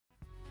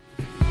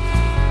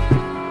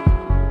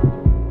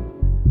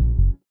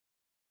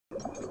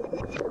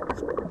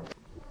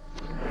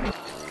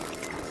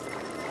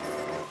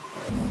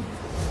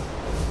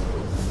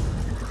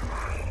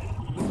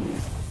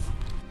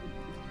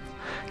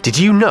Did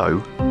you know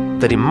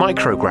that in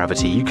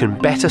microgravity you can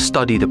better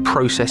study the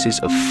processes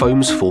of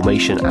foam's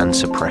formation and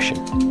suppression?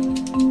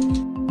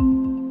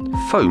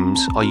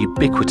 Foams are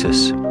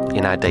ubiquitous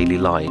in our daily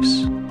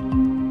lives.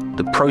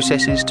 The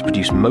processes to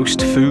produce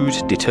most food,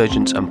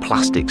 detergents and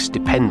plastics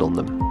depend on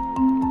them.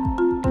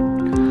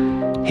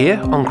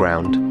 Here on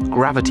ground,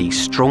 gravity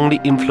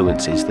strongly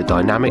influences the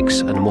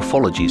dynamics and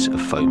morphologies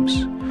of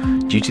foams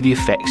due to the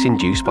effects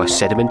induced by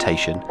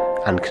sedimentation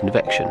and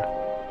convection.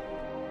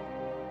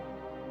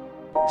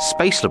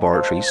 Space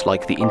laboratories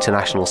like the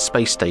International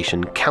Space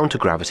Station counter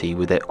gravity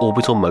with their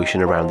orbital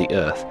motion around the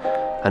Earth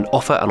and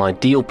offer an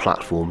ideal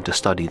platform to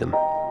study them.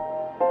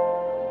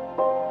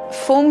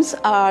 Foams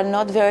are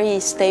not very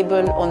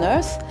stable on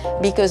Earth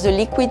because the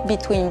liquid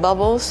between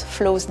bubbles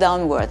flows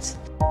downwards.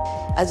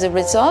 As a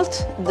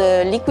result,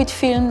 the liquid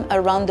film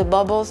around the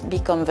bubbles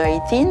become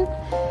very thin,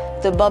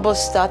 the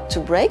bubbles start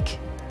to break,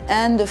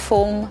 and the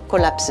foam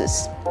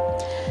collapses.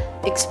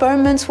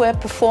 Experiments were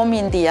performed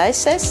in the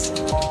ISS.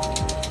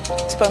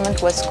 The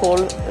experiment was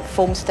called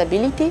foam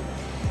stability,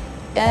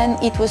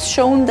 and it was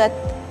shown that,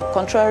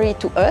 contrary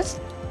to Earth,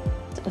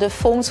 the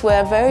foams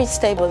were very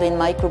stable in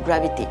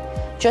microgravity,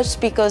 just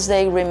because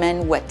they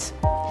remain wet.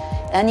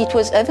 And it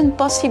was even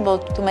possible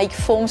to make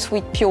foams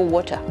with pure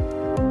water.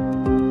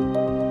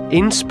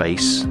 In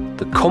space,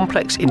 the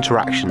complex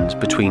interactions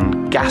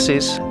between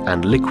gases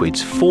and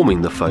liquids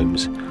forming the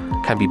foams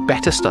can be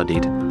better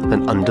studied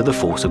than under the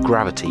force of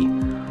gravity,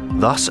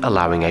 thus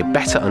allowing a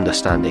better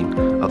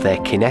understanding of their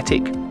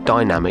kinetic,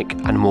 dynamic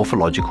and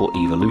morphological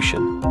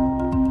evolution.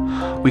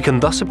 We can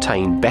thus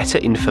obtain better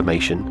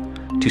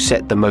information to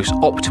set the most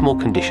optimal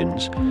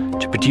conditions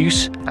to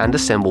produce and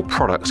assemble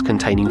products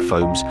containing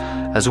foams,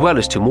 as well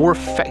as to more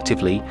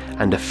effectively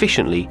and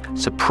efficiently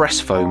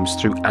suppress foams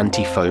through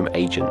anti-foam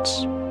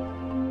agents.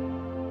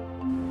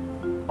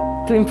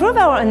 To improve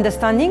our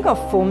understanding of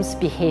foam's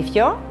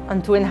behavior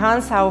and to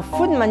enhance our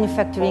food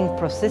manufacturing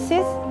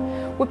processes,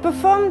 we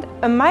performed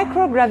a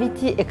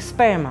microgravity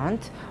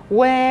experiment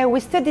where we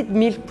studied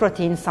milk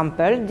protein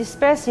samples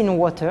dispersed in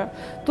water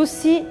to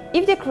see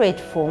if they create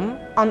foam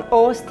and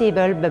how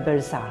stable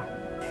bubbles are.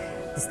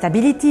 The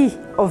stability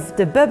of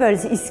the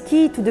bubbles is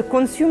key to the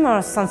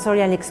consumer's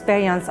sensorial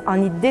experience,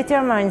 and it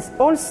determines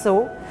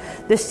also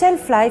the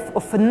shelf life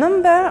of a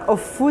number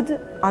of food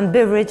and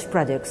beverage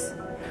products.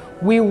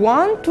 We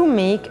want to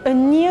make a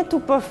near to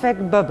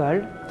perfect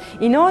bubble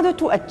in order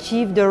to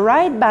achieve the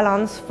right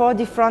balance for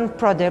different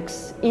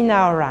products in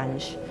our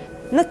range.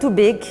 Not too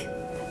big,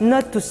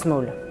 not too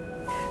small.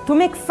 To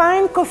make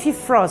fine coffee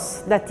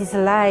froth that is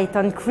light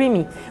and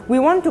creamy, we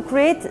want to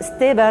create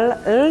stable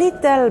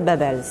little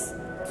bubbles.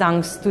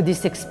 Thanks to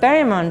this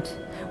experiment,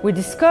 we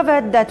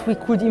discovered that we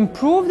could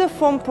improve the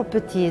foam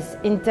properties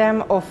in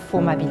terms of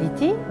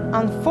foamability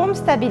and foam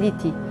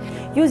stability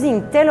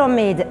using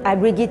tailor-made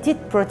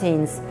aggregated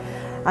proteins.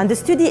 And the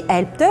study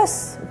helped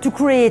us to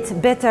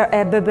create better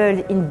air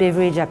bubbles in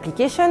beverage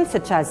applications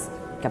such as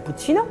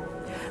cappuccino,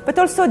 but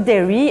also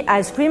dairy,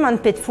 ice cream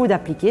and pet food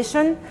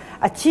applications,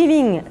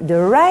 achieving the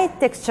right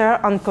texture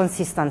and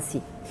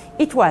consistency.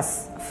 It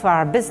was, for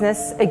our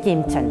business, a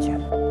game changer.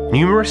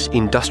 Numerous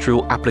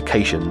industrial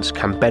applications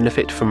can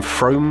benefit from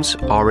foam's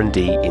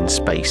R&D in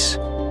space.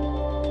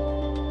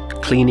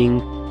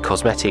 Cleaning,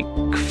 cosmetic,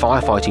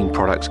 firefighting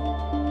products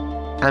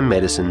and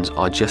medicines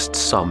are just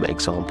some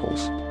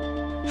examples.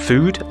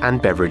 Food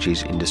and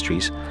beverages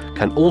industries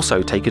can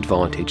also take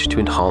advantage to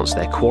enhance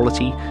their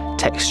quality,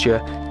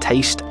 texture,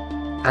 taste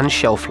and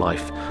shelf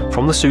life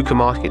from the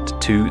supermarket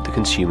to the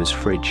consumer's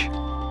fridge.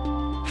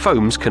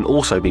 Foams can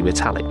also be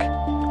metallic.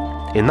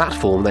 In that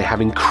form, they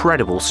have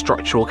incredible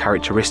structural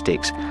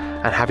characteristics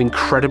and have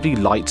incredibly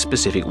light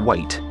specific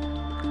weight.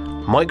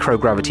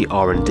 Microgravity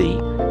R&D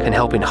can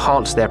help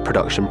enhance their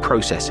production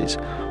processes,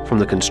 from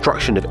the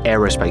construction of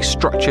aerospace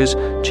structures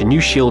to new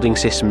shielding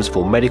systems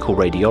for medical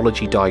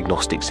radiology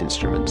diagnostics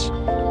instruments.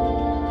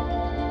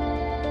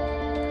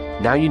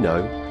 Now you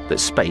know that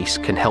space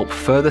can help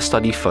further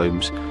study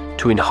foams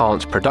to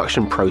enhance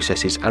production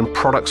processes and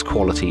products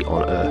quality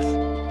on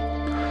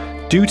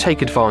Earth. Do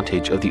take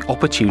advantage of the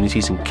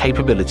opportunities and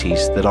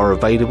capabilities that are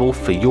available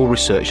for your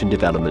research and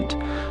development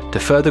to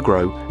further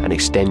grow and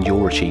extend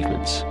your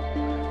achievements.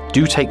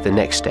 Do take the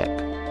next step,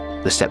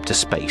 the step to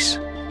space.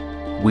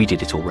 We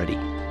did it already.